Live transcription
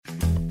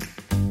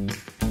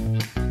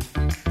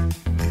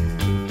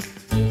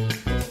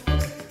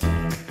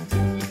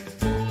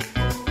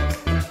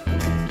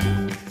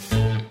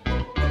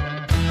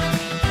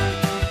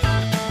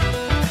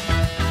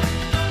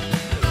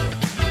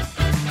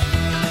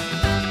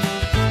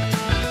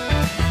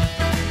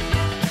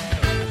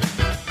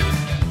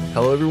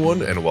Hello,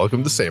 everyone, and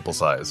welcome to Sample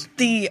Size,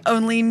 the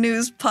only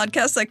news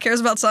podcast that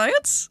cares about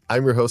science.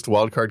 I'm your host,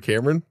 Wildcard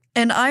Cameron.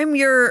 And I'm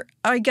your,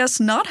 I guess,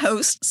 not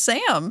host,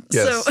 Sam.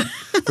 Yes,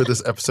 for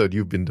this episode,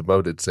 you've been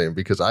demoted, Sam,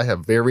 because I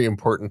have very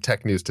important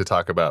tech news to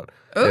talk about.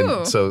 Ooh.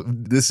 And so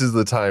this is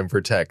the time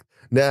for tech.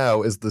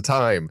 Now is the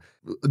time.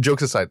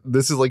 Jokes aside,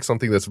 this is like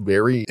something that's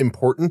very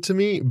important to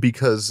me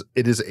because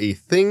it is a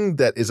thing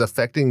that is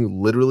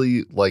affecting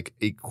literally like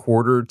a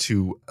quarter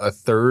to a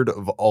third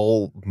of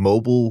all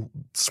mobile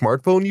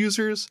smartphone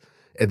users.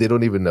 And they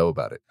don't even know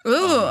about it.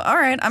 Ooh, all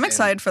right. I'm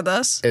excited for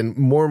this. And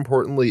more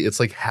importantly, it's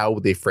like how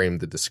they frame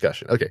the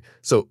discussion. Okay,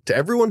 so to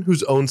everyone who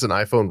owns an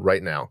iPhone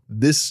right now,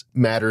 this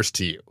matters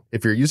to you.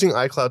 If you're using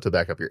iCloud to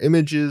back up your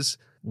images,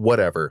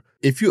 whatever.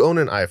 If you own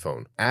an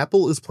iPhone,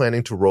 Apple is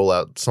planning to roll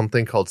out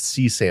something called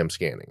CSAM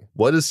scanning.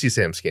 What is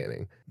CSAM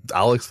scanning?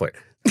 I'll explain.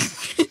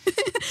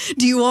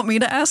 Do you want me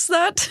to ask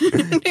that?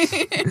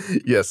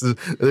 Yes,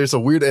 there's a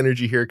weird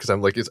energy here because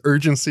I'm like, it's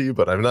urgency,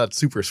 but I'm not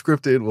super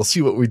scripted. We'll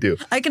see what we do.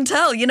 I can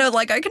tell,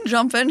 I can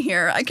jump in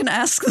here. I can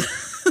ask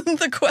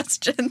the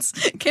questions.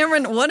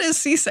 Cameron, what is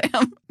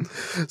CSAM?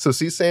 So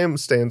CSAM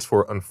stands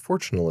for,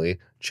 unfortunately,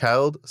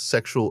 child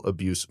sexual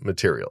abuse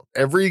material.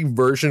 Every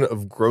version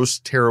of gross,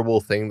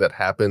 terrible thing that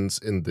happens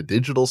in the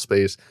digital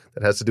space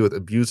that has to do with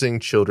abusing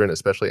children,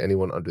 especially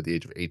anyone under the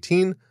age of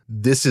 18,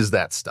 this is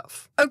that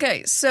stuff.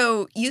 Okay,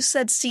 so you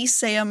said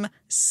CSAM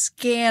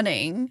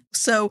scanning.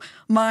 So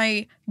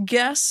my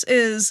guess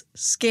is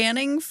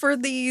scanning for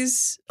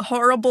these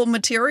horrible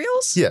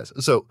materials? Yes.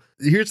 So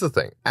here's the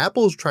thing.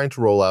 Apple is trying to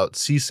roll out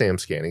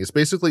CSAM scanning. It's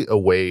basically a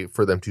way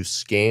for them to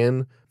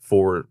scan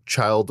for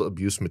child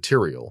abuse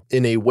material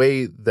in a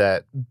way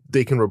that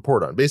they can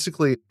report on.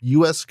 Basically,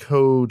 U.S.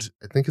 Code,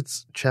 I think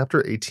it's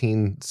Chapter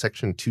 18,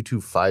 Section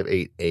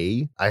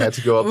 2258A. I had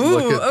to go up and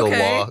look at the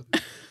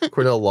law,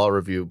 Cornell Law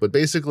Review. But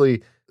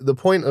basically, the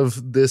point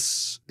of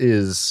this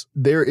is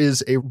there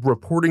is a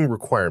reporting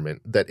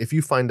requirement that if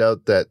you find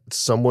out that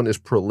someone is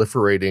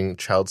proliferating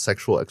child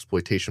sexual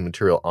exploitation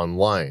material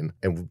online,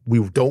 and we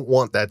don't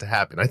want that to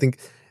happen.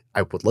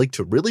 I would like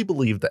to really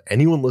believe that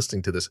anyone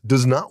listening to this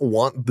does not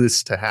want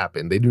this to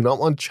happen. They do not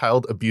want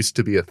child abuse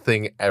to be a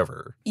thing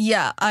ever.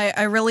 Yeah,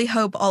 I really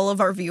hope all of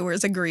our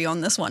viewers agree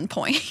on this one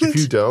point. If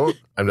you don't,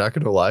 I'm not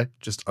going to lie,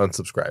 just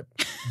unsubscribe.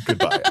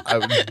 Goodbye.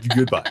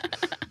 Goodbye.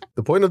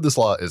 The point of this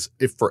law is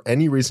if for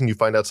any reason you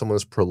find out someone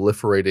is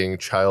proliferating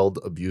child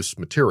abuse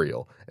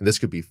material, and this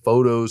could be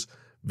photos,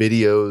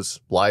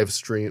 videos, live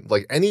stream,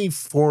 like any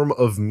form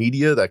of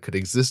media that could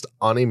exist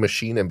on a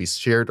machine and be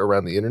shared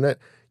around the internet,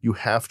 you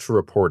have to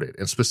report it.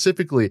 And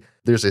specifically,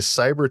 there's a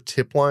cyber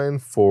tip line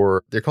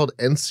they're called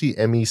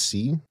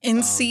NCMEC.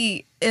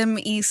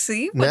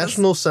 NCMEC?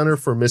 National Center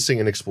for Missing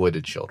and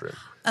Exploited Children.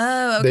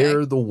 Oh, okay.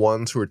 They're the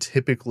ones who are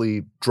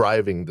typically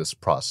driving this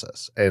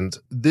process. And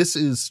this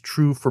is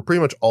true for pretty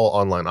much all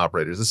online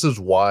operators. This is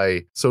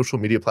why social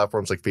media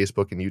platforms like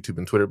Facebook and YouTube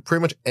and Twitter,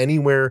 pretty much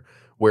anywhere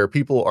where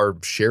people are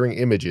sharing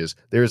images,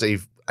 there's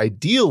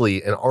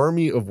ideally an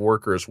army of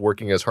workers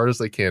working as hard as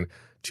they can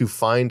to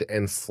find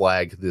and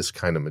flag this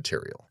kind of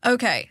material.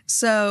 Okay,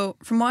 so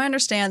from what I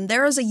understand,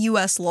 there is a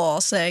U.S. law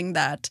saying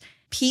that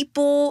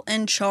people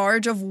in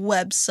charge of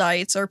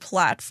websites or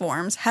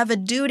platforms have a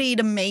duty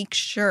to make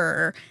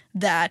sure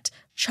that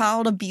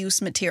child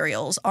abuse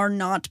materials are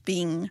not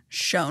being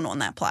shown on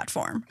that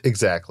platform.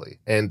 Exactly.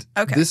 And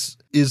This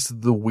is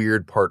the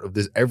weird part of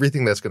this.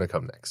 Everything that's going to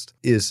come next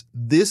is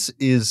this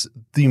is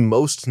the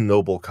most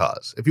noble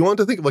cause. If you want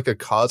to think of like a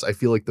cause, I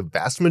feel like the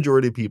vast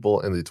majority of people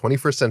in the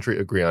 21st century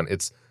agree on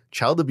it's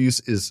child abuse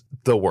is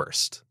the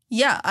worst.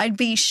 Yeah, I'd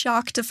be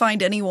shocked to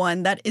find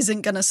anyone that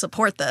isn't going to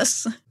support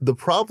this. The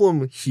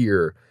problem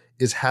here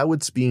is how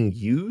it's being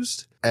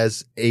used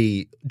as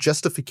a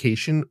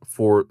justification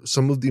for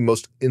some of the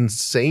most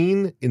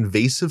insane,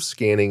 invasive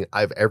scanning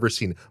I've ever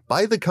seen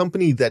by the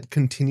company that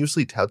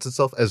continuously touts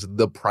itself as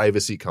the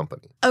privacy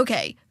company.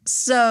 Okay,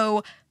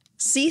 so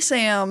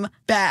CSAM,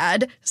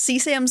 bad.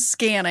 CSAM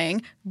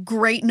scanning,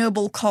 great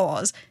noble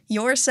cause.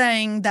 You're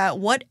saying that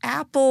what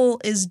Apple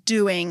is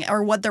doing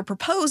or what they're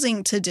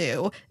proposing to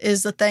do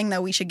is the thing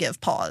that we should give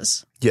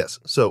pause. Yes,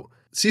 so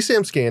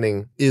CSAM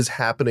scanning is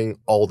happening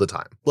all the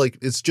time. Like,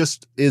 it's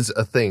just is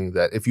a thing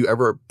that if you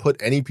ever put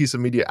any piece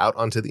of media out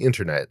onto the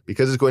internet,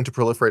 because it's going to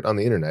proliferate on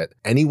the internet,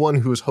 anyone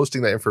who is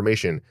hosting that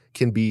information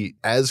can be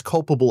as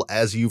culpable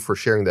as you for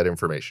sharing that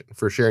information,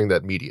 for sharing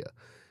that media.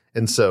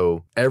 And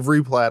so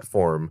every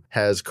platform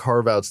has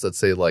carve-outs that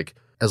say, like,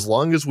 as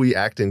long as we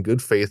act in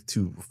good faith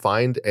to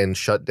find and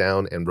shut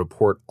down and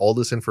report all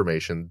this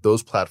information,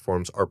 those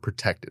platforms are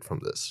protected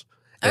from this.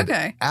 And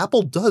okay.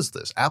 Apple does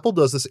this. Apple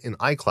does this in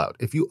iCloud.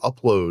 If you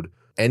upload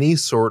any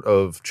sort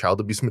of child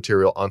abuse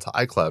material onto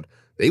iCloud,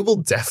 they will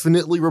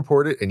definitely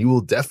report it and you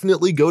will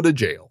definitely go to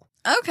jail.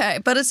 Okay,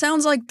 but it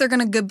sounds like they're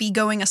going to be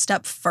going a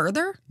step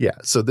further. Yeah,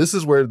 so this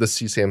is where the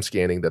CSAM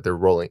scanning that they're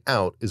rolling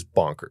out is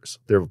bonkers.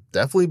 There will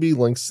definitely be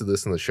links to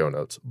this in the show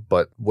notes,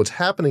 but what's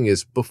happening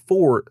is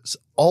before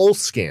all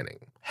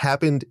scanning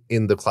happened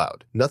in the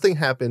cloud. Nothing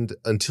happened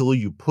until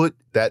you put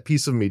that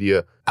piece of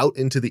media out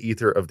into the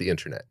ether of the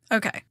internet.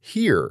 Okay.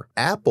 Here,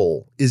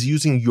 Apple is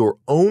using your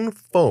own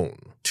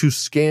phone to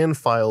scan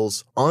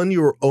files on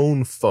your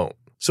own phone.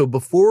 So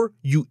before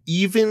you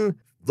even,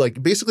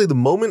 basically the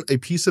moment a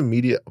piece of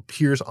media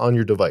appears on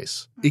your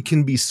device, it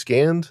can be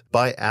scanned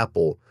by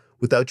Apple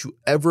without you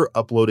ever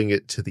uploading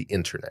it to the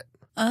internet.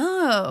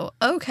 Oh,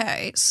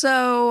 okay.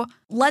 So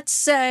let's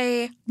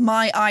say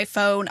my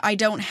iPhone, I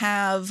don't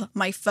have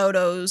my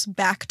photos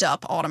backed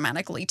up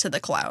automatically to the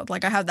cloud.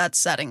 Like I have that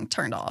setting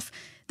turned off.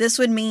 This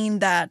would mean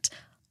that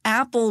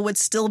Apple would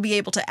still be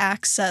able to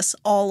access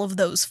all of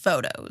those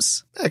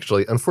photos.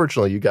 Actually,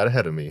 unfortunately, you got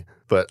ahead of me,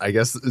 but I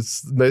guess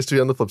it's nice to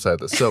be on the flip side of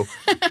this. So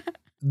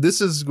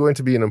this is going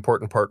to be an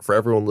important part for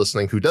everyone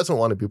listening who doesn't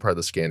want to be part of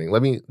the scanning.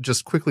 Let me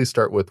just quickly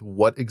start with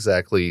what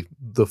exactly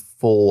the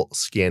full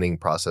scanning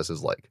process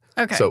is like.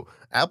 Okay. So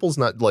Apple's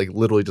not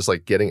literally just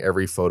getting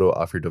every photo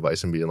off your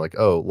device and being like,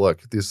 oh,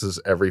 look, this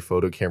is every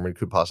photo Cameron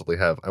could possibly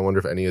have. I wonder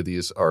if any of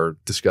these are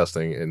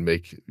disgusting and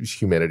make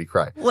humanity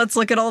cry. Let's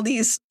look at all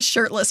these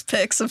shirtless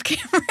pics of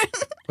Cameron.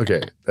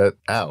 Okay.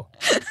 Ow.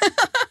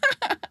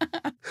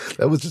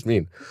 That was just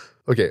mean.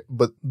 Okay,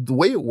 but the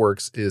way it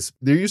works is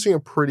they're using a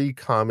pretty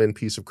common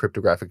piece of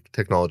cryptographic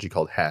technology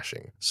called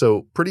hashing.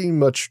 So pretty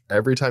much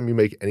every time you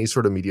make any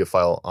sort of media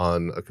file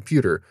on a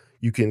computer,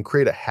 you can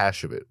create a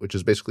hash of it, which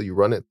is basically you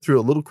run it through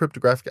a little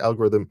cryptographic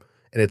algorithm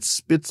and it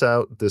spits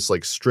out this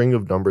string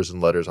of numbers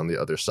and letters on the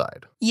other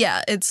side.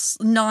 Yeah, it's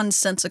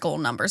nonsensical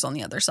numbers on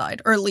the other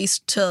side, or at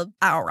least to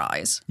our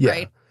eyes,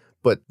 right?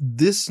 But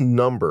this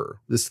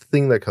number, this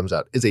thing that comes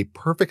out, is a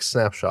perfect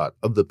snapshot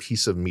of the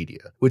piece of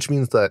media, which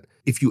means that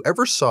if you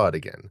ever saw it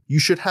again, you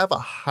should have a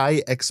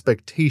high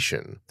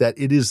expectation that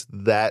it is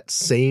that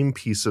same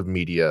piece of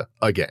media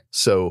again.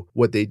 So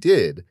what they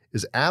did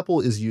is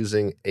Apple is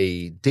using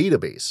a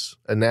database,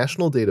 a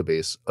national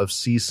database of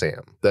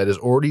CSAM that is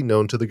already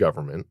known to the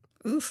government.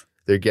 Oof.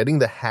 They're getting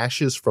the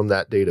hashes from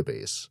that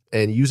database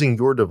and using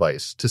your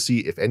device to see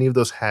if any of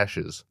those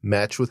hashes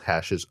match with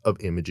hashes of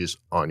images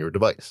on your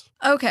device.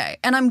 Okay,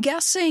 and I'm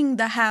guessing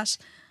the hash,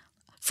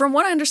 from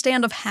what I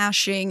understand of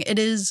hashing, it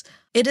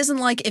isn't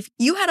like if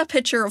you had a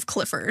picture of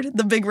Clifford,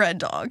 the big red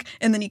dog,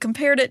 and then you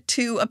compared it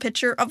to a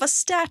picture of a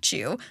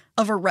statue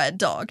of a red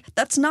dog.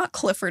 That's not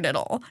Clifford at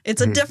all.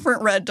 It's a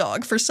different red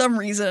dog for some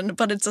reason,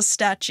 but it's a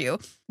statue.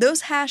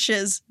 Those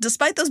hashes,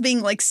 despite those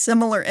being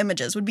similar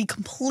images, would be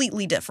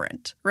completely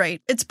different, right?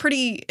 It's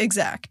pretty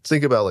exact.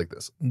 Think about it like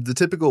this. The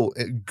typical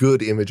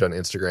good image on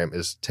Instagram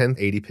is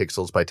 1080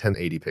 pixels by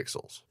 1080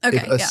 pixels. Okay,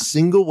 if a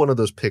single one of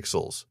those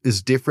pixels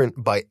is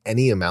different by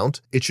any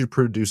amount, it should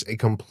produce a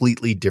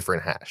completely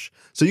different hash.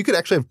 So you could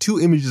actually have two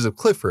images of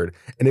Clifford,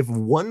 and if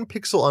one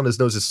pixel on his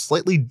nose is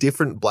slightly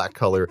different black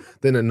color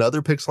than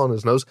another pixel on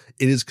his nose,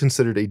 it is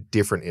considered a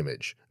different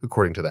image,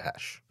 according to the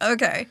hash.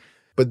 Okay.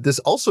 But this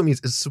also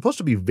means it's supposed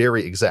to be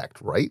very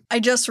exact, right? I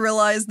just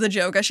realized the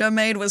joke I should have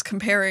made was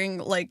comparing,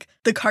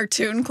 the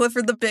cartoon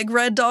Clifford the Big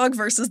Red Dog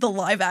versus the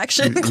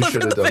live-action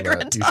Clifford the Big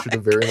Red Dog. You should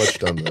have very much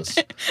done this.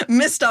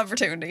 Missed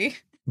opportunity.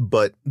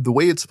 But the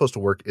way it's supposed to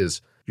work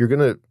is you're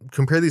going to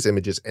compare these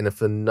images, and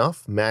if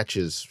enough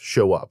matches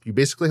show up, you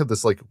basically have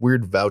this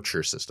weird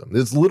voucher system.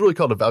 It's literally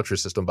called a voucher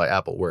system by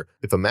Apple, where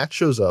if a match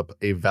shows up,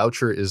 a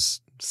voucher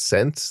is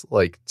sent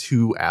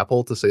to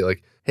Apple to say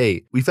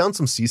hey, we found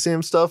some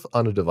CSAM stuff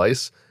on a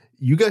device.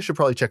 You guys should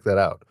probably check that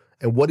out.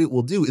 And what it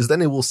will do is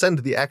then it will send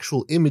the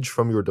actual image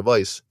from your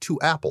device to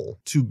Apple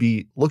to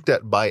be looked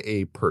at by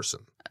a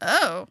person.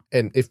 Oh.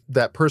 And if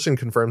that person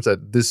confirms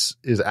that this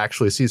is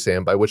actually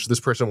CSAM, by which this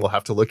person will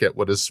have to look at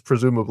what is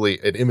presumably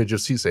an image of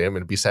CSAM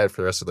and be sad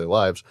for the rest of their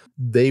lives,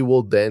 they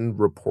will then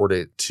report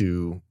it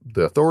to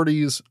the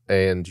authorities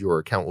and your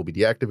account will be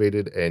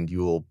deactivated and you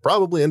will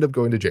probably end up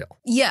going to jail.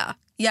 Yeah,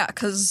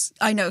 because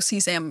I know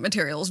CSAM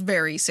material is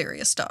very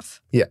serious stuff.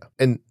 Yeah,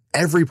 and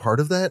every part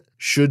of that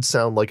should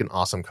sound like an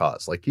awesome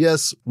cause.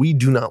 Yes, we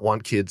do not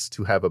want kids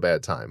to have a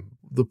bad time.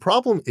 The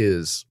problem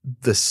is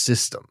the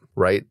system,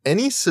 right?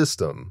 Any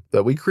system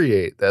that we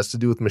create that has to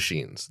do with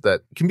machines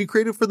that can be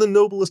created for the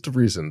noblest of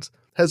reasons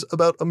has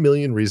about a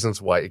million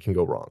reasons why it can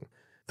go wrong.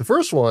 The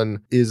first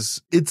one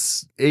is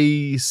it's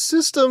a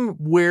system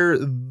where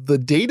the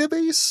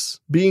database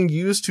being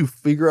used to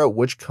figure out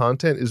which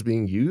content is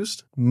being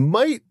used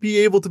might be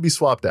able to be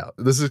swapped out.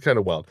 This is kind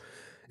of wild.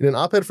 In an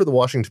op-ed for the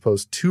Washington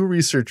Post, two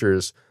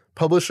researchers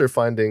published their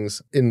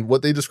findings in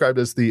what they described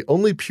as the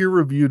only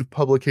peer-reviewed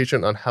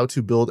publication on how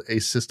to build a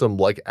system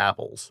like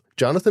Apple's.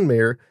 Jonathan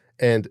Mayer,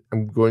 and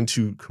I'm going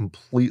to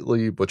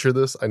completely butcher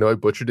this. I know I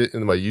butchered it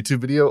in my YouTube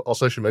video.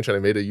 Also, I should mention I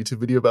made a YouTube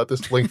video about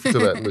this. Link to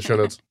that in the show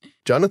notes.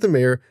 Jonathan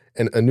Mayer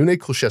and Anune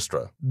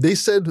Kulchestra, they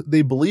said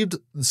they believed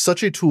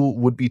such a tool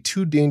would be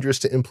too dangerous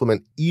to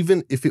implement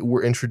even if it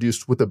were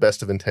introduced with the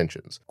best of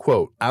intentions.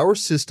 Quote, "Our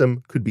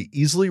system could be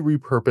easily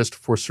repurposed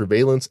for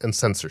surveillance and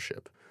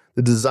censorship.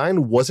 The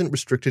design wasn't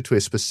restricted to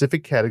a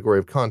specific category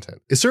of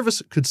content. A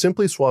service could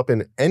simply swap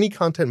in any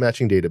content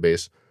matching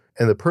database,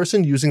 and the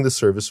person using the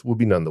service would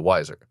be none the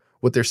wiser.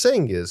 What they're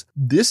saying is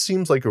this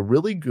seems like a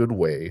really good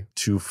way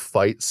to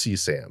fight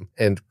CSAM.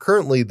 And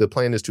currently the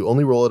plan is to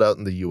only roll it out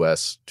in the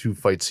US to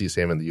fight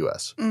CSAM in the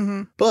US.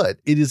 Mm-hmm. But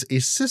it is a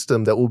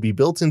system that will be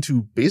built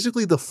into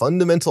basically the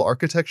fundamental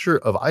architecture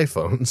of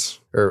iPhones,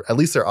 or at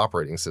least their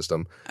operating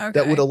system,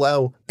 that would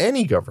allow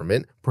any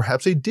government,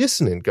 perhaps a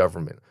dissonant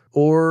government,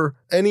 or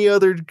any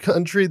other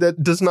country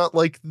that does not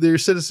like their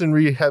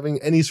citizenry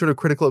having any sort of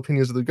critical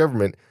opinions of the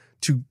government,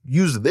 to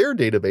use their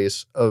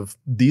database of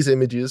these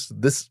images.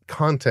 This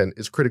content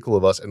is critical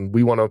of us and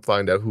we want to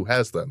find out who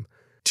has them,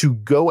 to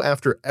go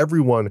after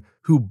everyone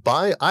who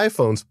buy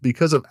iPhones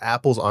because of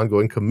Apple's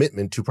ongoing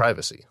commitment to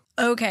privacy.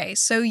 Okay,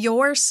 so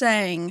you're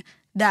saying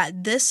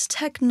that this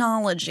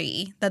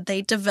technology that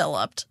they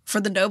developed for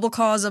the noble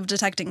cause of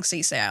detecting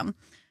CSAM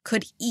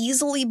could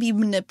easily be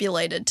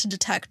manipulated to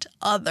detect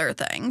other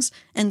things.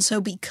 And so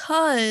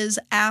because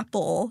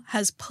Apple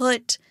has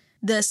put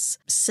this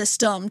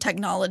system,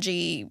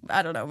 technology,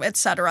 I don't know, et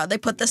cetera, they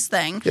put this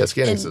thing. Yeah,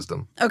 scanning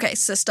system. Okay,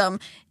 system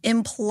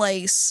in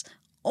place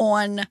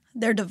on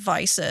their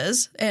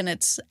devices, and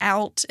it's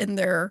out in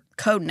their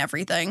code and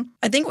everything.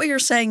 I think what you're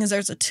saying is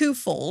there's a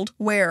twofold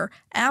where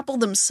Apple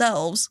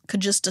themselves could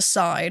just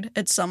decide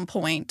at some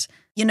point,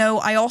 you know,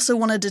 I also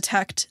want to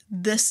detect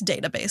this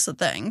database of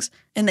things,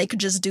 and they could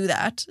just do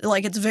that.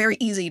 Like, it's very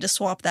easy to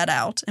swap that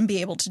out and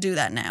be able to do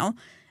that now.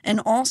 And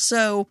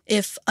also,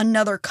 if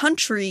another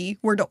country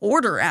were to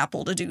order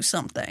Apple to do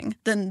something,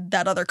 then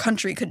that other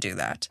country could do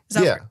that. Is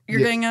that what you're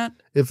getting at?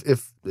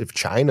 If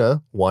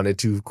China wanted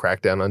to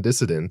crack down on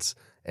dissidents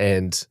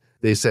and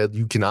they said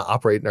you cannot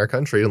operate in our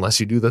country unless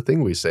you do the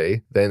thing we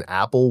say, then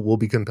Apple will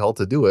be compelled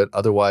to do it.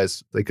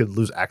 Otherwise, they could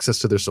lose access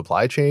to their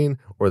supply chain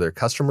or their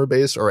customer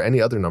base or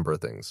any other number of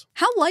things.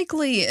 How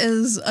likely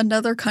is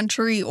another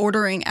country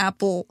ordering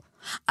Apple?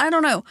 I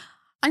don't know.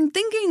 I'm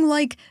thinking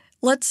like,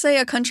 let's say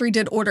a country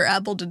did order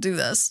Apple to do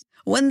this.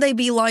 Wouldn't they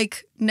be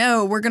like,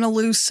 no, we're going to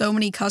lose so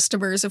many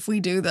customers if we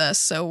do this?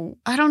 So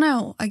I don't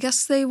know. I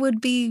guess they would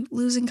be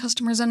losing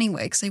customers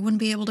anyway because they wouldn't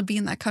be able to be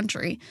in that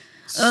country.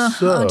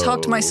 I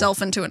talked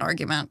myself into an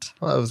argument.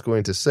 I was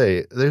going to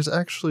say, there's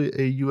actually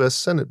a U.S.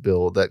 Senate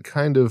bill that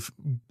kind of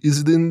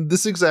is in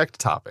this exact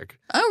topic.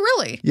 Oh,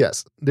 really?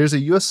 Yes. There's a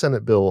U.S.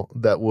 Senate bill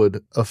that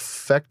would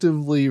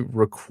effectively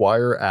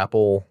require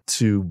Apple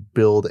to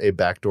build a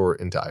backdoor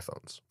into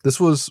iPhones. This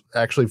was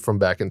actually from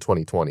back in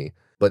 2020.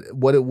 But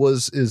what it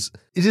was is,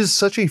 it is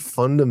such a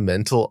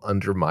fundamental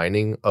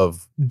undermining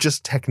of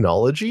just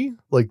technology,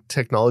 like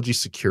technology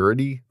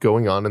security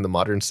going on in the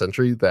modern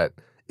century, that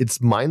it's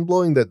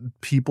mind-blowing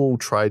that people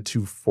tried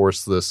to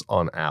force this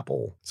on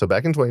Apple. So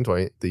back in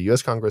 2020, the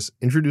U.S. Congress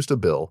introduced a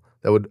bill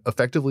that would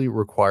effectively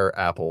require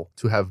Apple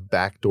to have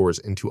backdoors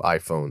into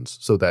iPhones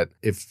so that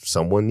if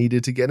someone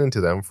needed to get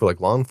into them for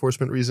like law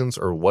enforcement reasons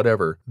or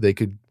whatever, they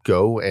could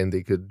go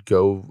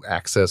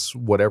access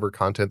whatever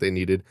content they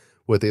needed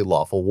with a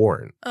lawful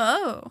warrant.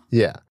 Oh.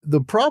 Yeah.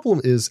 The problem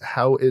is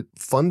how it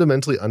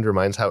fundamentally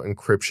undermines how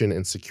encryption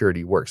and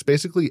security works.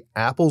 Basically,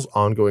 Apple's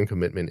ongoing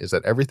commitment is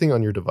that everything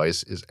on your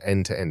device is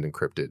end-to-end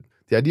encrypted.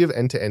 The idea of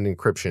end-to-end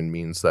encryption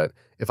means that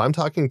if I'm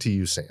talking to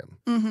you, Sam,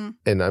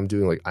 and I'm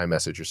doing like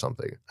iMessage or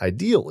something,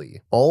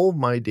 ideally, all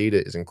my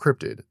data is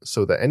encrypted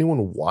so that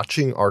anyone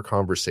watching our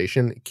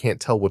conversation can't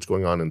tell what's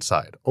going on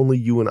inside. Only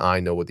you and I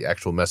know what the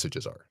actual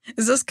messages are.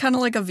 Is this kind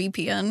of like a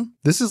VPN?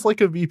 This is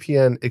like a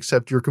VPN,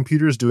 except your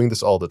computer is doing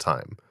this all the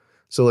time.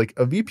 So like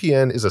a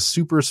VPN is a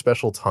super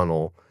special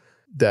tunnel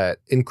that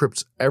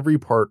encrypts every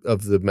part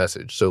of the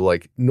message. So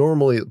like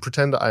normally,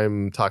 pretend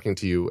I'm talking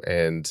to you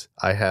and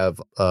I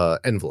have an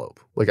envelope.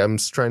 Like I'm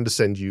trying to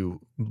send you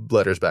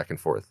letters back and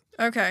forth.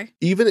 Okay.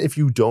 Even if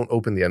you don't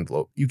open the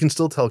envelope, you can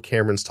still tell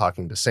Cameron's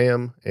talking to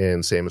Sam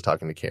and Sam is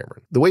talking to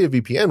Cameron. The way a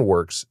VPN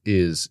works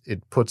is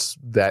it puts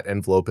that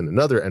envelope in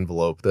another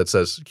envelope that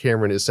says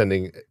Cameron is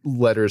sending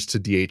letters to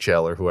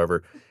DHL or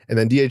whoever, and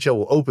then DHL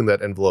will open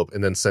that envelope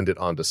and then send it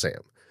on to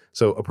Sam.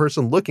 So a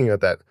person looking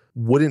at that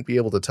wouldn't be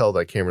able to tell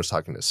that Cameron's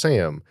talking to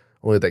Sam,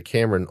 only that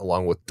Cameron,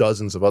 along with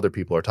dozens of other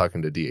people, are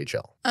talking to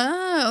DHL.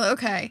 Oh,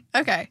 okay.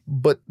 Okay.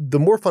 But the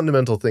more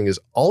fundamental thing is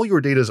all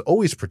your data is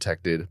always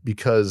protected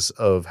because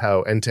of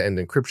how end-to-end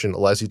encryption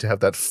allows you to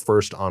have that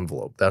first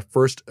envelope, that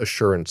first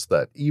assurance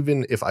that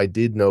even if I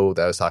did know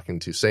that I was talking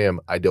to Sam,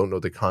 I don't know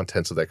the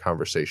contents of that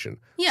conversation.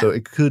 Yeah. So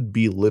it could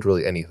be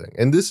literally anything.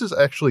 And this is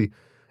actually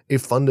a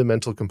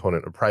fundamental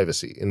component of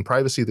privacy. In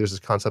privacy, there's this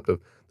concept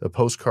of the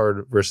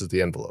postcard versus the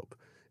envelope.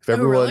 If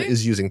everyone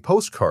is using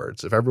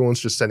postcards, if everyone's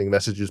just sending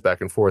messages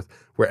back and forth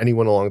where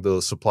anyone along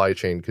the supply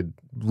chain could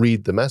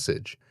read the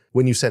message,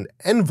 when you send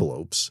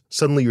envelopes,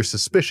 suddenly you're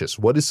suspicious.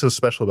 What is so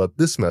special about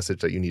this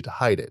message that you need to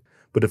hide it?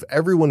 But if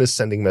everyone is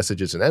sending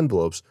messages in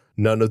envelopes,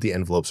 none of the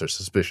envelopes are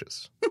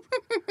suspicious.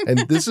 And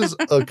this is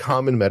a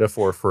common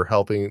metaphor for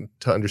helping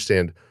to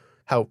understand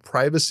how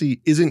privacy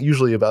isn't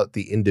usually about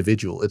the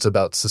individual, it's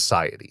about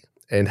society,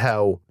 and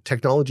how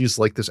technologies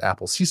like this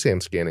Apple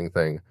CSAM scanning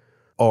thing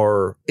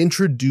are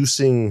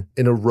introducing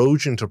an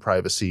erosion to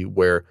privacy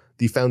where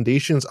the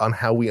foundations on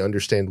how we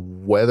understand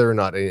whether or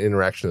not an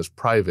interaction is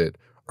private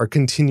are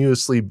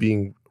continuously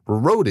being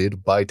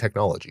eroded by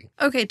technology.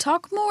 Okay,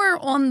 talk more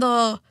on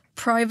the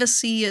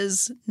privacy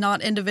is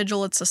not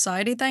individual, it's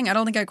society thing. I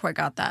don't think I quite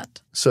got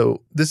that.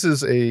 So this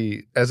is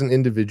as an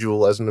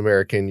individual, as an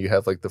American, you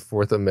have like the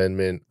Fourth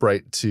Amendment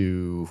right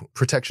to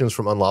protections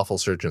from unlawful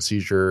search and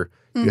seizure.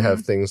 Mm-hmm. You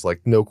have things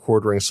like no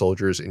quartering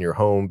soldiers in your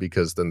home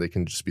because then they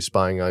can just be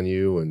spying on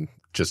you and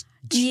just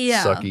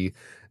sucky.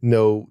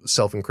 No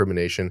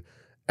self-incrimination.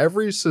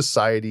 Every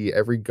society,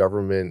 every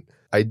government,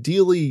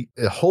 ideally,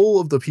 a whole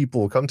of the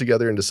people will come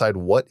together and decide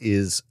what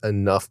is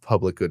enough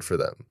public good for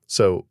them.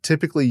 So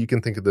typically you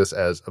can think of this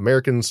as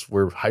Americans,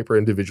 we're hyper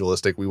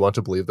individualistic. We want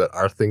to believe that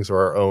our things are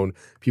our own.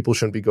 People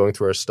shouldn't be going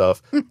through our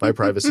stuff. My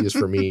privacy is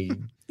for me.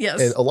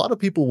 Yes. And a lot of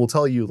people will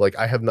tell you, like,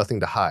 I have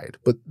nothing to hide.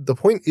 But the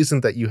point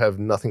isn't that you have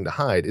nothing to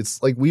hide.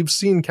 It's like we've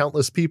seen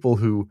countless people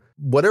who,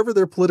 whatever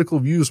their political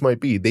views might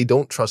be, they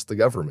don't trust the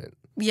government.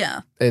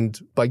 Yeah. And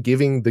by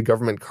giving the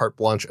government carte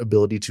blanche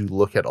ability to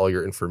look at all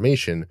your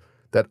information,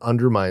 that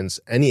undermines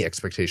any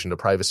expectation of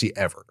privacy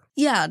ever.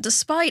 Yeah,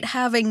 despite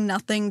having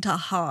nothing to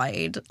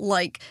hide,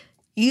 like,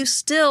 you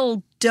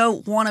still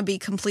don't want to be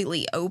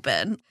completely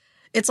open.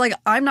 It's like,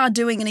 I'm not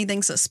doing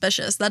anything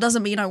suspicious. That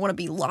doesn't mean I want to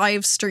be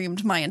live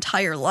streamed my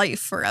entire life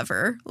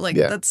forever. Like,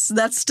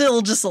 that's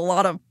still just a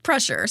lot of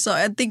pressure. So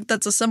I think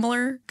that's a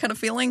similar kind of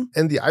feeling.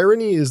 And the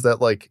irony is that,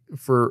 like,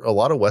 for a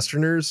lot of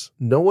Westerners,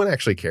 no one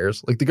actually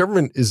cares. Like, the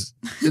government is,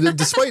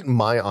 despite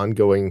my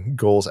ongoing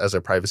goals as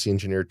a privacy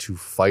engineer to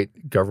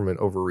fight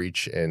government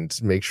overreach and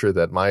make sure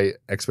that my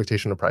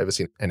expectation of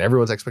privacy and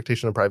everyone's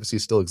expectation of privacy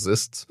still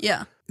exists.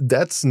 Yeah.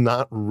 That's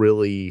not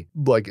really,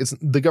 like,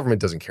 the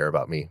government doesn't care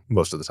about me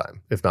most of the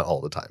time, if not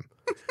all the time.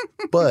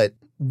 But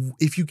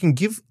if you can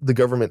give the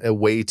government a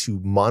way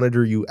to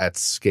monitor you at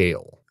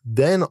scale,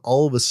 then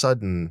all of a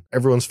sudden,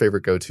 everyone's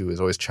favorite go-to is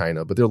always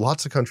China. But there are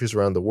lots of countries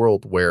around the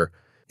world where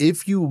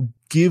if you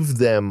give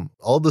them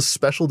all the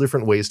special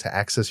different ways to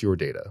access your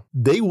data,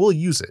 they will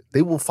use it.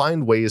 They will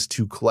find ways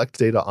to collect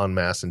data en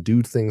masse and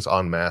do things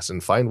en masse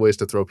and find ways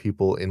to throw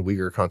people in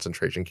Uyghur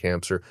concentration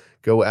camps or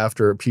go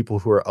after people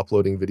who are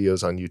uploading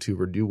videos on YouTube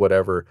or do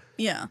whatever.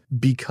 Yeah.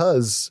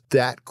 Because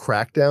that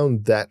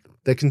crackdown, that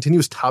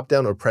continuous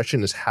top-down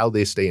oppression is how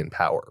they stay in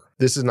power.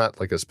 This is not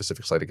like a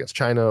specific slight against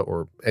China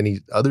or any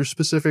other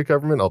specific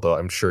government, although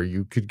I'm sure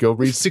you could go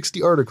read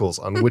 60 articles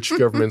on which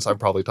governments I'm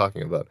probably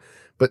talking about.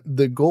 But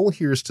the goal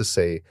here is to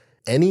say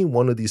any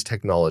one of these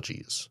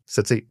technologies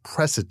sets a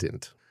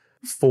precedent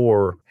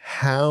for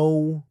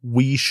how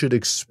we should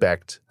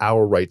expect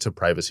our right to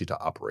privacy to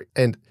operate.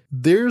 And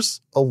there's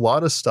a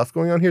lot of stuff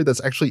going on here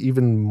that's actually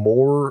even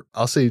more,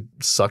 I'll say,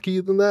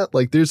 sucky than that.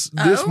 Like there's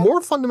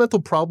more fundamental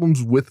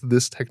problems with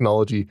this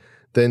technology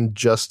than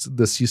just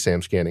the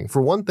CSAM scanning.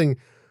 For one thing,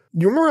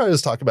 you remember I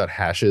was talking about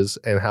hashes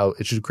and how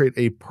it should create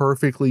a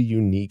perfectly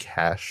unique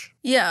hash?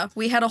 Yeah,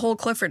 we had a whole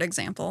Clifford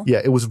example. Yeah,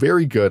 it was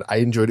very good. I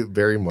enjoyed it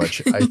very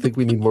much. I think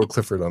we need more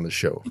Clifford on the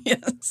show.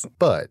 Yes.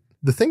 But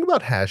the thing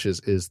about hashes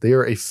is they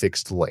are a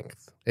fixed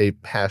length. A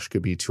hash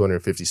could be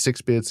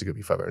 256 bits, it could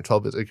be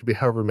 512 bits, it could be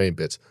however many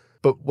bits.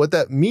 But what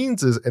that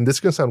means is, and this is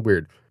going to sound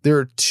weird, there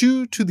are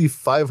 2 to the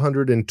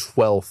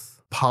 512th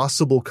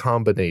possible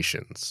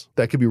combinations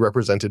that could be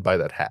represented by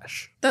that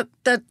hash. That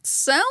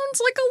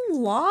sounds like a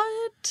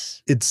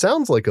lot. It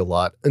sounds like a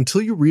lot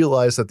until you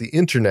realize that the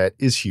internet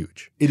is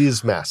huge. It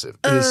is massive.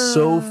 It is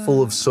so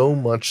full of so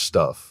much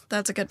stuff.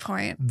 That's a good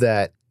point.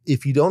 That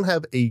if you don't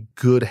have a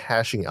good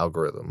hashing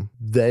algorithm,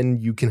 then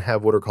you can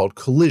have what are called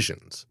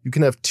collisions. You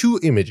can have 2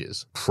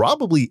 images,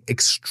 probably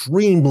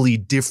extremely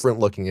different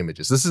looking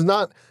images. This is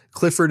not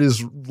Clifford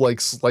is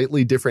like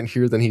slightly different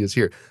here than he is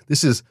here.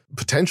 This is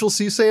potential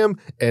CSAM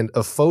and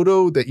a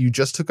photo that you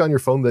just took on your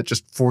phone that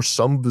just for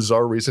some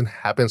bizarre reason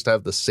happens to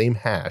have the same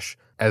hash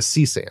as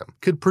CSAM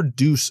could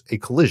produce a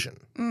collision.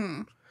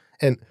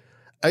 And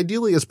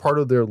ideally, as part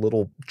of their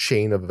little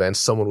chain of events,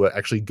 someone would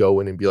actually go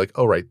in and be like,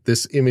 oh, right,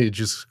 this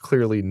image is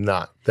clearly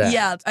not that.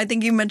 Yeah, I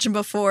think you mentioned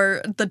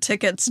before the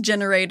tickets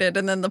generated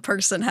and then the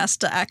person has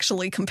to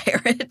actually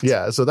compare it.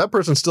 Yeah, so that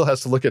person still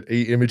has to look at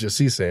a image of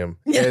CSAM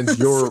and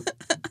your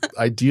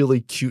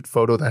ideally cute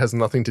photo that has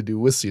nothing to do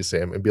with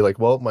CSAM and be like,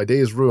 well, my day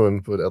is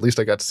ruined, but at least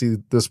I got to see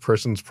this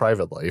person's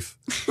private life.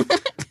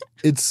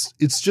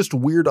 It's just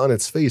weird on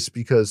its face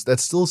because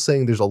that's still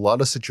saying there's a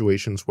lot of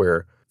situations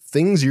where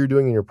things you're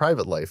doing in your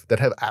private life that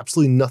have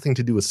absolutely nothing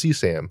to do with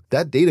CSAM,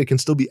 that data can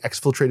still be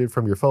exfiltrated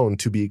from your phone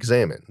to be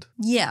examined.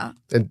 Yeah.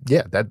 And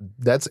yeah,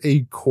 that's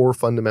a core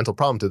fundamental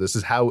problem to this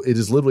is how it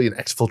is literally an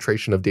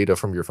exfiltration of data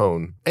from your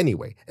phone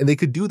anyway. And they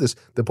could do this.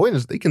 The point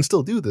is they can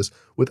still do this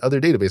with other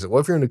databases.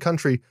 What if you're in a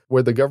country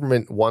where the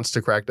government wants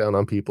to crack down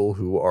on people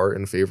who are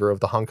in favor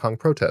of the Hong Kong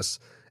protests,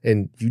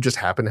 and you just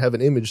happen to have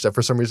an image that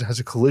for some reason has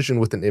a collision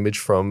with an image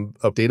from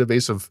a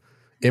database of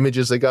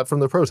images they got from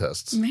the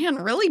protests. Man,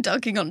 really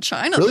dunking on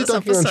China really this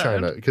dunking episode. on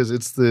China because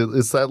it's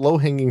that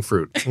low-hanging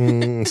fruit.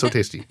 So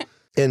tasty.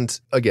 And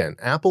again,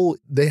 Apple,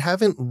 they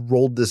haven't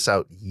rolled this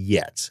out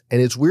yet.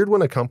 And it's weird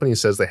when a company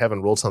says they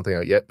haven't rolled something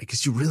out yet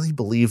because you really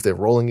believe they're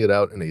rolling it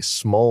out in a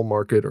small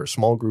market or a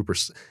small group or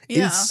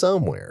in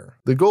somewhere.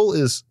 The goal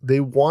is they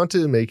want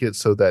to make it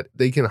so that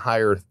they can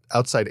hire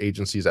outside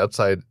agencies,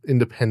 outside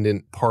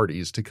independent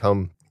parties to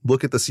come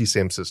look at the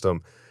CSAM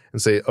system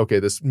and say, okay,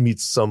 this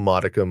meets some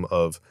modicum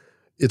of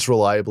it's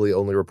reliably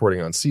only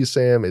reporting on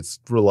CSAM. It's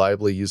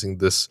reliably using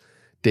this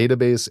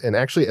database. And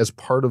actually, as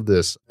part of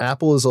this,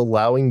 Apple is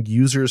allowing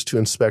users to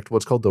inspect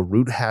what's called the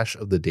root hash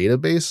of the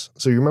database.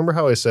 So you remember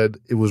how I said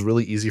it was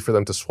really easy for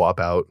them to swap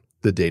out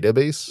the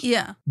database?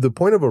 Yeah. The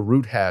point of a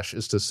root hash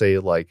is to say,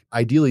 like,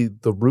 ideally,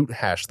 the root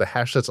hash, the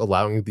hash that's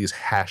allowing these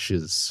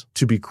hashes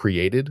to be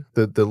created,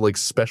 the like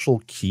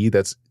special key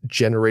that's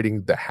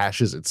generating the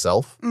hashes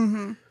itself.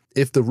 Mm-hmm.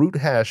 If the root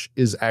hash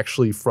is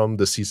actually from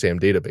the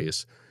CSAM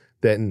database,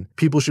 then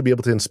people should be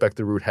able to inspect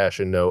the root hash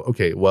and know,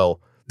 okay,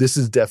 well, this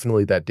is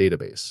definitely that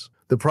database.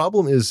 The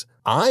problem is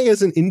I,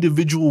 as an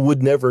individual,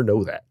 would never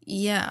know that.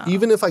 Yeah.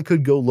 Even if I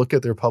could go look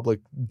at their public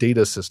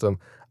data system,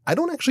 I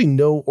don't actually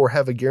know or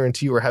have a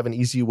guarantee or have an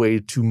easy way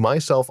to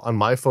myself on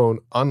my phone,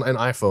 on an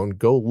iPhone,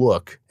 go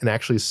look and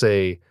actually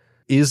say,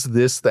 is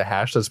this the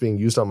hash that's being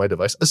used on my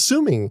device?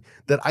 Assuming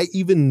that I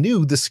even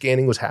knew the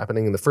scanning was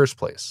happening in the first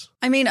place.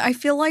 I mean, I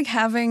feel like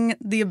having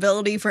the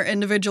ability for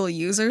individual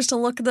users to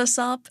look this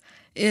up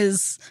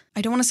is,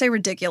 I don't want to say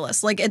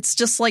ridiculous. Like, it's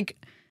just like,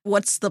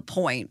 what's the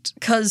point?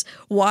 Because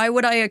why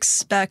would I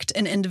expect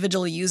an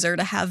individual user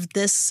to have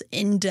this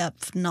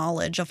in-depth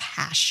knowledge of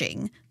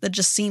hashing? That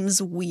just seems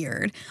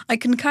weird. I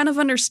can kind of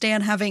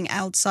understand having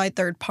outside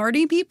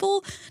third-party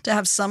people to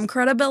have some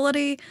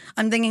credibility.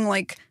 I'm thinking,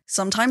 like,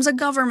 sometimes a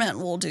government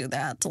will do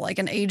that, like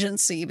an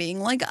agency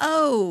being like,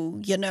 oh,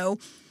 you know,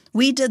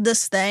 we did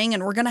this thing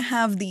and we're going to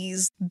have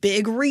these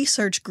big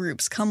research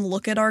groups come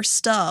look at our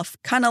stuff,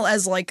 kind of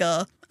as like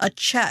a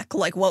check,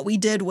 like what we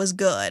did was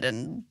good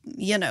and,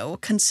 you know,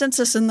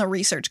 consensus in the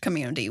research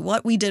community,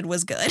 what we did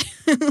was good.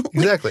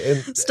 Exactly.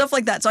 And stuff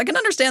like that. So I can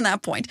understand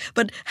that point.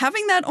 But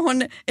having that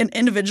on an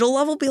individual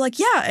level, be like,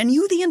 yeah, and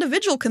you, the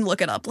individual, can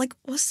look it up. Like,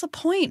 what's the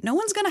point? No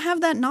one's going to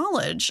have that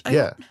knowledge.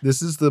 Yeah.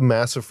 This is the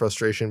massive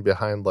frustration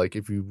behind, like,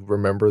 if you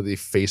remember the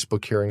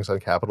Facebook hearings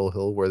on Capitol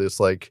Hill where there's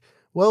like,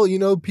 well, you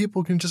know,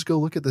 people can just go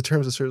look at the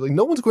terms of service. Like,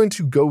 no one's going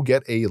to go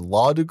get a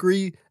law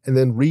degree and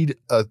then read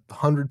a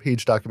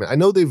 100-page document. I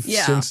know they've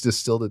since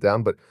distilled it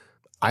down, but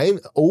I'm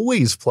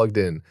always plugged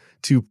in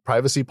to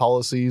privacy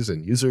policies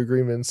and user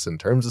agreements and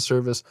terms of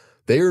service.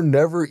 They are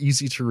never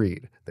easy to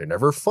read. They're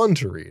never fun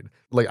to read.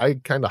 Like, I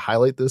kind of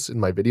highlight this in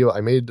my video.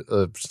 I made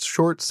a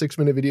short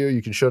 6-minute video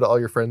you can show to all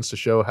your friends to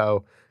show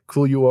how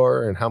cool you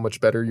are and how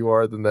much better you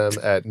are than them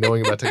at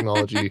knowing about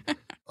technology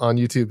on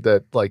YouTube,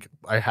 that, like,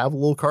 I have a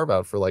little carve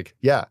out for, like,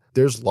 yeah,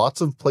 there's lots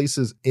of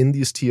places in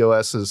these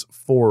TOSs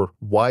for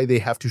why they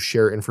have to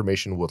share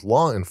information with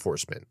law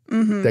enforcement.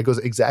 Mm-hmm. That goes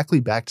exactly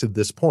back to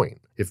this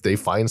point. If they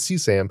find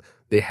CSAM,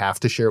 they have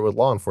to share it with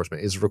law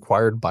enforcement. It's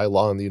required by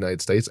law in the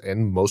United States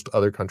and most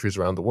other countries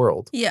around the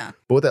world. Yeah.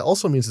 But what that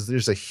also means is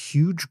there's a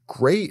huge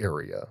gray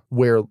area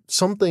where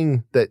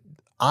something that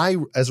I,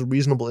 as a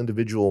reasonable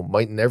individual,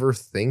 might never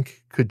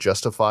think could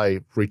justify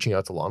reaching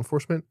out to law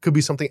enforcement could be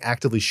something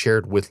actively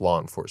shared with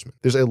law enforcement.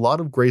 There's a lot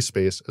of gray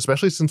space,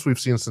 especially since we've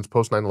seen since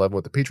post 9/11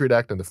 with the Patriot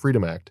Act and the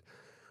Freedom Act,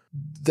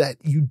 that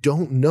you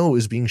don't know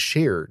is being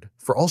shared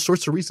for all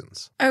sorts of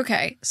reasons.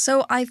 Okay,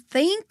 so I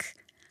think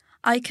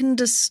I can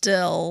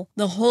distill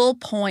the whole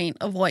point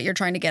of what you're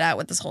trying to get at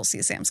with this whole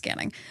CSAM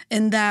scanning,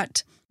 in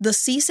that the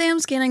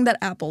CSAM scanning that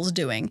Apple's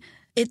doing,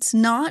 it's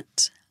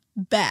not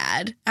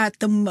bad at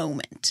the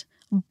moment.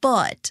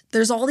 But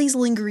there's all these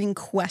lingering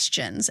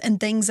questions and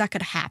things that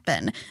could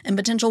happen and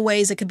potential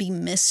ways it could be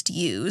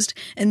misused.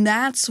 And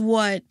that's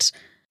what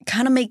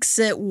kind of makes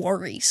it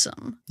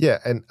worrisome. Yeah,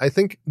 and I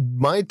think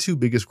my two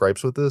biggest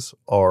gripes with this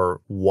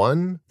are,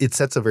 one, it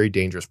sets a very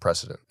dangerous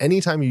precedent.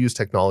 Anytime you use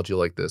technology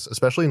like this,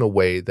 especially in a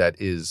way that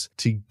is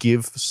to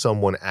give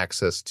someone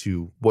access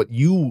to what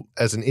you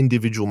as an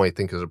individual might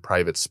think is a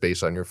private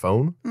space on your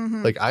phone.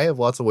 Mm-hmm. Like, I have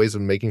lots of ways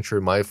of making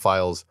sure my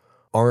files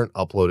aren't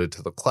uploaded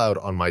to the cloud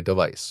on my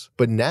device.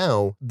 But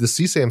now the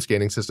CSAM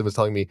scanning system is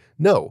telling me,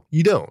 no,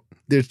 you don't.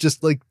 There's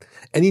just, like,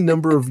 any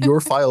number of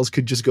your files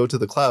could just go to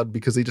the cloud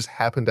because they just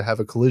happen to have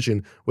a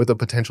collision with a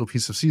potential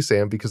piece of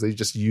CSAM because they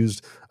just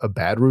used a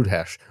bad root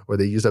hash, or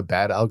they used a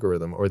bad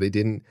algorithm, or they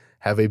didn't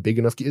have a big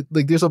enough key.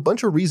 Like, there's a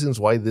bunch of reasons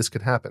why this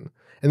could happen.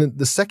 And then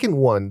the second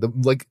one,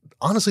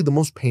 honestly, the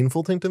most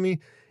painful thing to me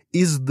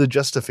is the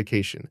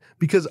justification,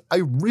 because I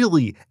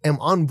really am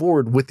on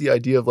board with the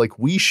idea of, like,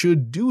 we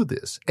should do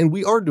this, and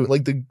we are doing,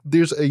 like,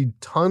 there's a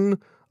ton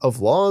of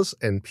laws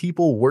and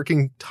people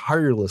working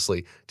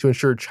tirelessly to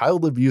ensure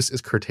child abuse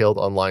is curtailed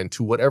online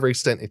to whatever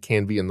extent it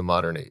can be in the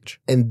modern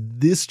age. And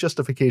this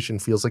justification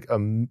feels like a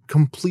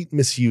complete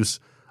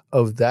misuse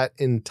of that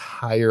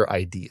entire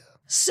idea.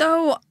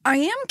 So I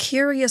am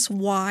curious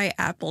why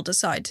Apple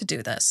decided to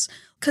do this.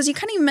 Because you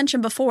kind of even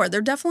mentioned before,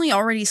 they're definitely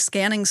already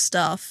scanning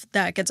stuff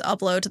that gets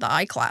uploaded to the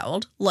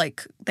iCloud.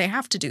 Like, they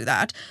have to do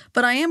that.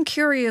 But I am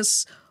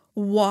curious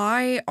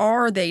why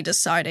are they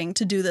deciding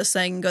to do this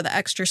thing and go the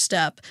extra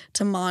step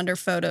to monitor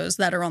photos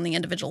that are on the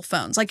individual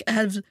phones? Like,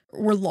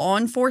 were law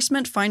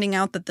enforcement finding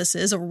out that this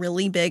is a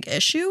really big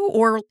issue?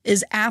 Or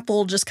is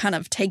Apple just kind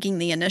of taking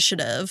the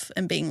initiative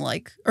and being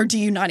like, or do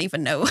you not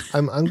even know?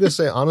 I'm going to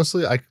say,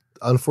 honestly, I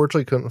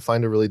unfortunately couldn't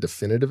find a really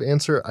definitive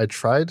answer. I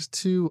tried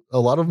to, a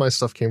lot of my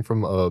stuff came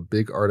from a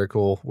big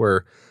article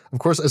where, of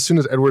course, as soon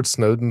as Edward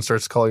Snowden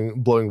starts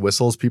blowing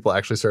whistles, people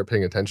actually start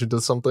paying attention to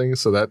something.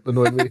 So that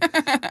annoyed me.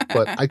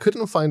 But I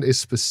couldn't find a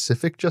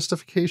specific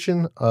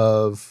justification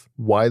of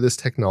why this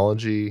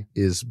technology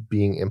is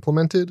being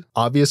implemented.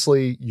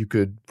 Obviously, you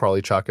could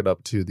probably chalk it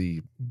up to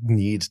the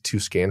need to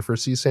scan for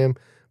CSAM.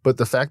 But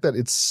the fact that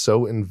it's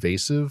so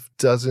invasive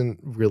doesn't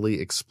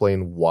really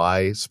explain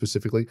why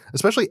specifically,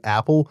 especially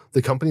Apple,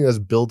 the company that's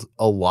built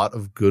a lot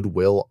of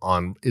goodwill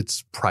on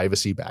its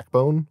privacy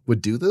backbone,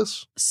 would do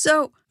this.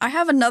 So I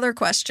have another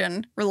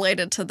question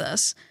related to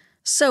this.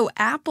 So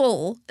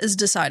Apple is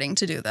deciding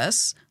to do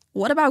this.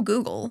 What about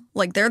Google?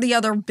 Like, they're the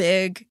other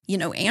big,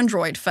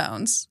 Android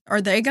phones. Are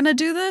they going to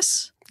do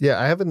this?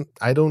 Yeah,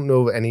 I don't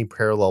know of any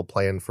parallel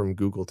plan from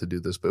Google to do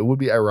this, but it would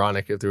be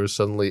ironic if there was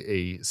suddenly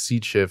a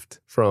seat shift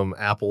from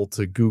Apple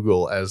to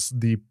Google as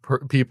the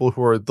people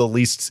who are the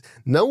least,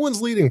 no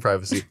one's leading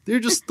privacy. They're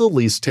just the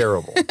least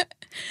terrible.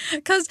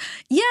 Because,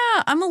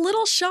 I'm a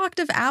little shocked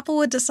if Apple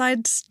would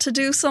decide to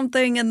do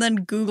something and then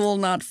Google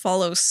not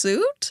follow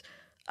suit.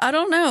 I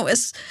don't know.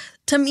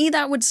 To me,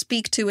 that would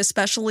speak to,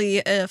 especially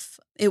if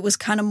it was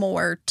kind of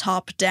more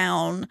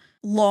top-down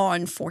law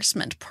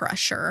enforcement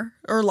pressure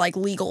or like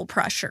legal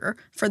pressure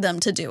for them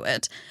to do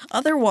it.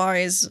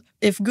 Otherwise,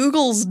 if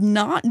Google's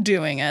not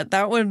doing it,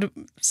 that would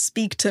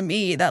speak to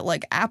me that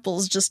like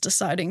Apple's just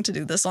deciding to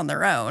do this on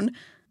their own,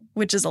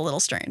 which is a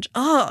little strange.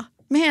 Oh,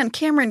 man,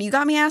 Cameron, you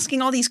got me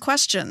asking all these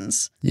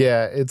questions.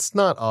 Yeah, it's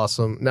not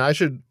awesome. Now, I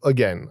should,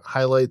 again,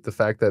 highlight the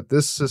fact that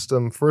this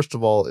system, first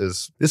of all,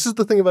 this is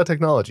the thing about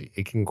technology.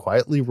 It can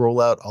quietly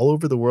roll out all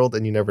over the world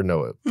and you never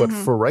know it. But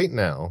for right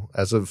now,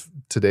 as of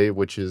today,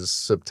 which is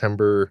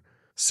September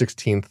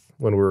 16th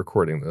when we're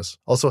recording this,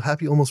 also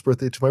happy almost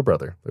birthday to my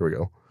brother. There we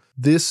go.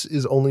 This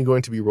is only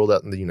going to be rolled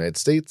out in the United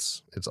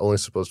States. It's only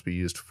supposed to be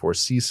used for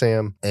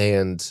CSAM.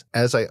 And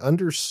as I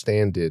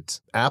understand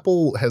it,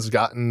 Apple has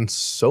gotten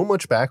so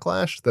much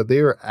backlash that they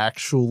are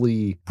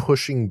actually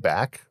pushing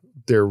back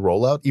their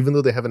rollout, even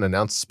though they haven't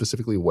announced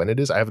specifically when it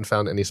is. I haven't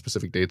found any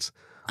specific dates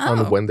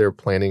on when they're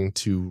planning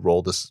to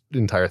roll this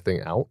entire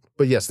thing out.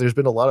 But yes, there's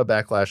been a lot of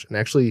backlash. And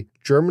actually,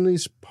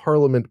 Germany's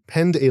parliament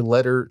penned a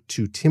letter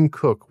to Tim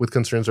Cook with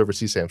concerns over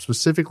CSAM.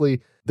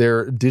 Specifically,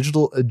 their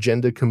Digital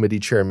Agenda Committee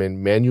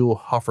chairman,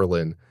 Manuel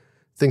Hofferlin,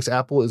 thinks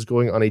Apple is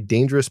going on a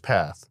dangerous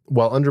path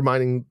while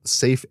undermining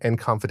safe and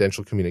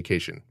confidential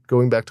communication.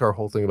 Going back to our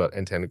whole thing about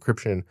end-to-end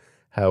encryption,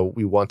 how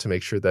we want to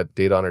make sure that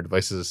data on our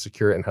devices is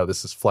secure and how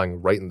this is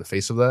flying right in the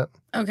face of that.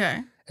 Okay.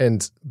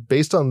 And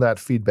based on that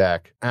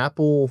feedback,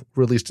 Apple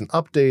released an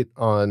update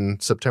on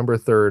September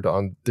 3rd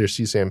on their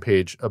CSAM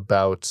page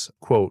about,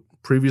 quote,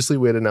 previously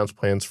we had announced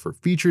plans for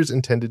features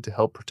intended to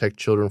help protect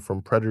children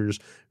from predators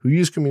who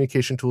use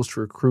communication tools to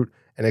recruit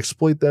and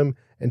exploit them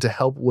and to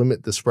help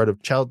limit the spread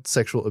of child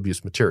sexual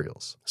abuse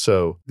materials.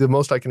 So the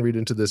most I can read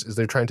into this is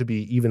they're trying to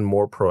be even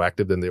more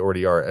proactive than they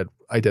already are at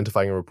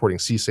identifying and reporting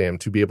CSAM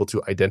to be able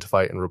to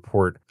identify and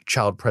report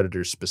child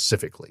predators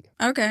specifically.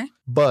 Okay.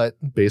 But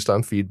based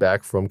on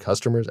feedback from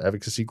customers,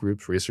 advocacy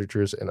groups,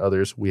 researchers, and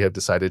others, we have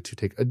decided to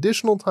take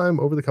additional time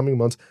over the coming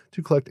months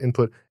to collect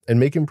input and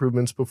make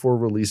improvements before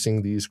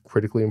releasing these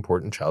critically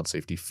important child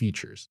safety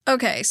features.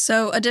 Okay,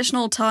 so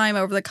additional time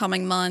over the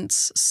coming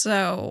months.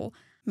 So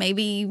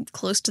maybe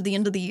close to the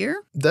end of the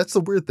year? That's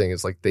the weird thing.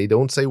 Is like they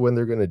don't say when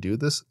they're going to do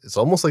this. It's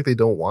almost like they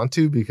don't want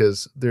to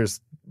because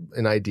there's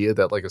an idea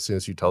that like as soon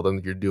as you tell them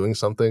that you're doing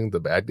something, the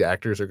bad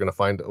actors are going to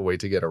find a way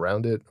to get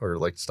around it or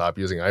like stop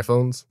using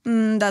iPhones.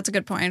 That's a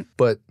good point.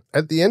 But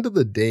at the end of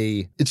the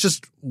day, it's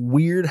just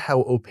weird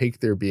how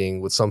opaque they're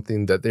being with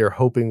something that they're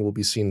hoping will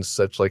be seen as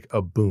such like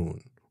a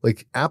boon.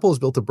 Like, Apple has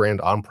built a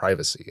brand on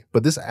privacy,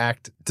 but this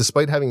act,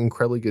 despite having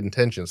incredibly good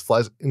intentions,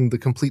 flies in the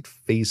complete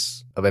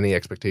face of any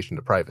expectation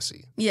to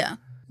privacy. Yeah.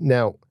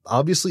 Now,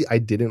 obviously, I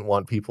didn't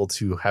want people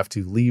to have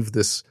to leave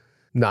this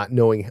not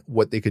knowing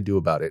what they could do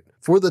about it.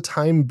 For the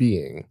time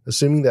being,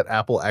 assuming that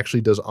Apple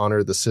actually does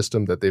honor the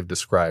system that they've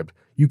described,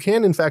 you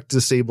can, in fact,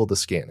 disable the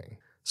scanning.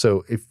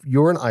 So if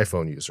you're an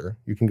iPhone user,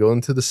 you can go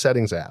into the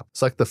Settings app,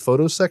 select the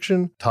Photos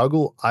section,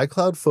 toggle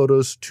iCloud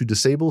Photos to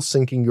disable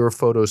syncing your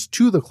photos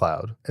to the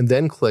cloud, and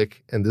then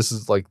click, and this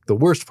is like the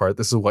worst part,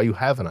 this is why you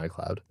have an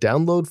iCloud,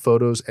 download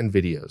photos and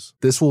videos.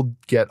 This will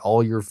get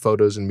all your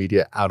photos and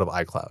media out of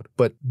iCloud.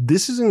 But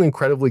this is an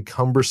incredibly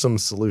cumbersome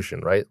solution,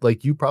 right?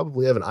 Like you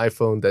probably have an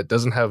iPhone that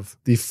doesn't have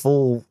the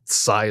full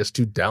size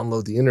to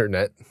download the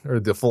internet or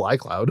the full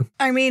iCloud.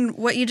 I mean,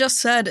 what you just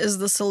said is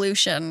the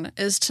solution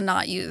is to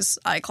not use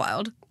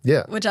iCloud.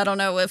 Yeah. Which I don't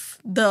know if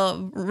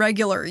the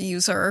regular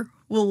user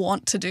will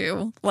want to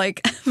do.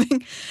 Like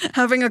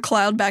having a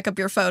cloud back up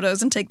your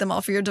photos and take them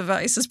off of your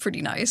device is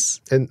pretty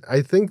nice. And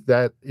I think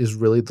that is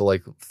really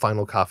the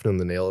final coffin in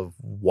the nail of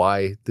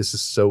why this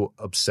is so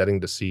upsetting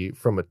to see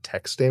from a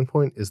tech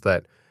standpoint, is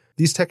that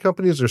these tech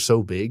companies are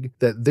so big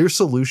that their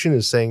solution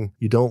is saying,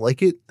 you don't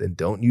like it, then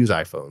don't use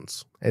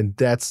iPhones. And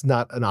that's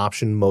not an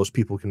option most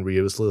people can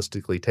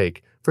realistically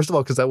take. First of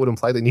all, because that would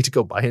imply they need to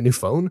go buy a new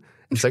phone.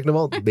 And second of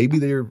all, maybe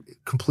they're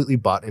completely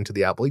bought into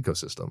the Apple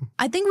ecosystem.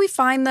 I think we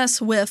find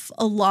this with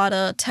a lot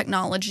of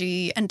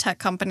technology and tech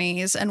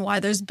companies, and why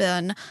there's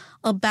been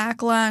a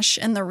backlash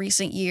in the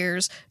recent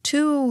years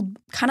to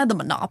kind of the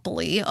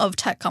monopoly of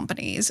tech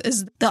companies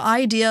is the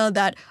idea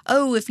that,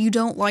 oh, if you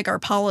don't like our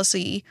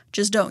policy,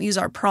 just don't use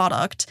our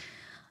product,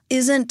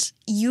 isn't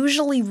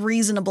usually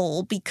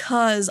reasonable,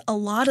 because a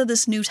lot of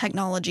this new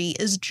technology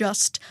is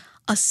just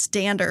a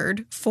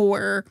standard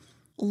for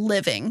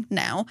living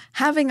now.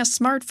 Having a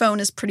smartphone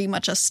is pretty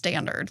much a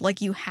standard.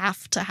 Like, you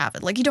have to have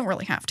it. Like, you don't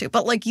really have to,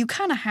 but like, you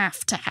kind of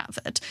have to have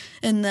it.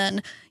 And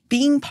then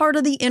being part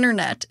of the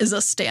internet is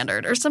a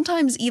standard, or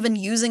sometimes even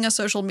using a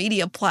social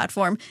media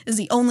platform is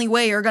the only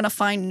way you're going to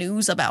find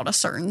news about a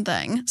certain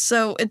thing.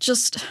 So it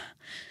just,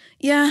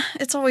 yeah,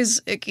 it's always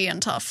icky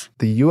and tough.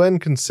 The UN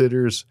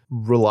considers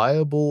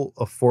reliable,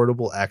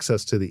 affordable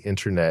access to the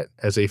internet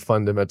as a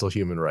fundamental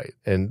human right.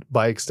 And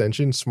by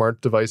extension,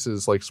 smart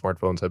devices like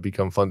smartphones have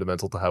become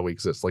fundamental to how we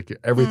exist. Like,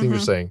 everything you're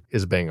saying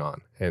is bang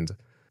on. And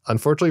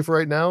unfortunately for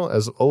right now,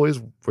 as always,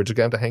 we're just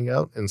going to have to hang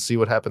out and see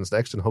what happens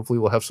next. And hopefully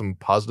we'll have some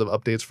positive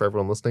updates for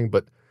everyone listening.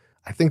 But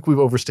I think we've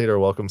overstayed our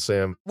welcome,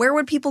 Sam. Where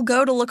would people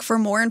go to look for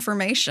more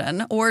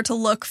information or to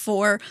look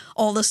for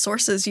all the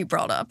sources you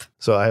brought up?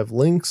 So I have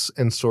links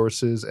and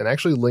sources, and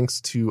actually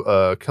links to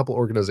a couple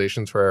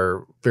organizations who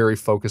are very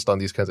focused on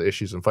these kinds of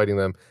issues and fighting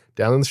them,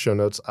 down in the show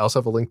notes. I also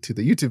have a link to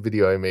the YouTube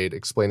video I made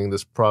explaining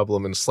this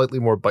problem in slightly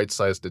more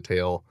bite-sized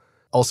detail,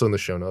 also in the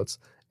show notes.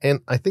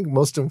 And I think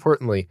most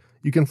importantly,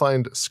 you can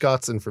find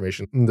Scott's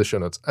information in the show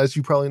notes. As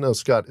you probably know,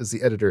 Scott is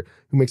the editor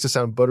who makes it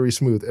sound buttery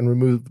smooth and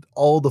removed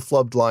all the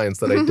flubbed lines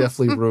that I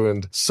definitely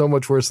ruined so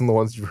much worse than the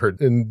ones you've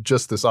heard in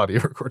just this audio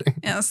recording.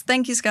 Yes,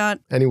 thank you, Scott.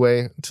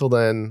 Anyway, till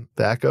then,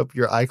 back up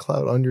your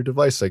iCloud on your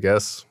device, I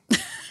guess.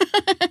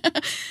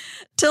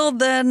 Till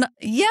then,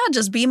 yeah,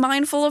 just be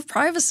mindful of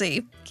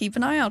privacy. Keep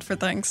an eye out for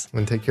things.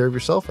 And take care of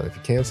yourself, and if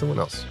you can, someone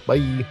else.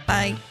 Bye.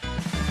 Bye.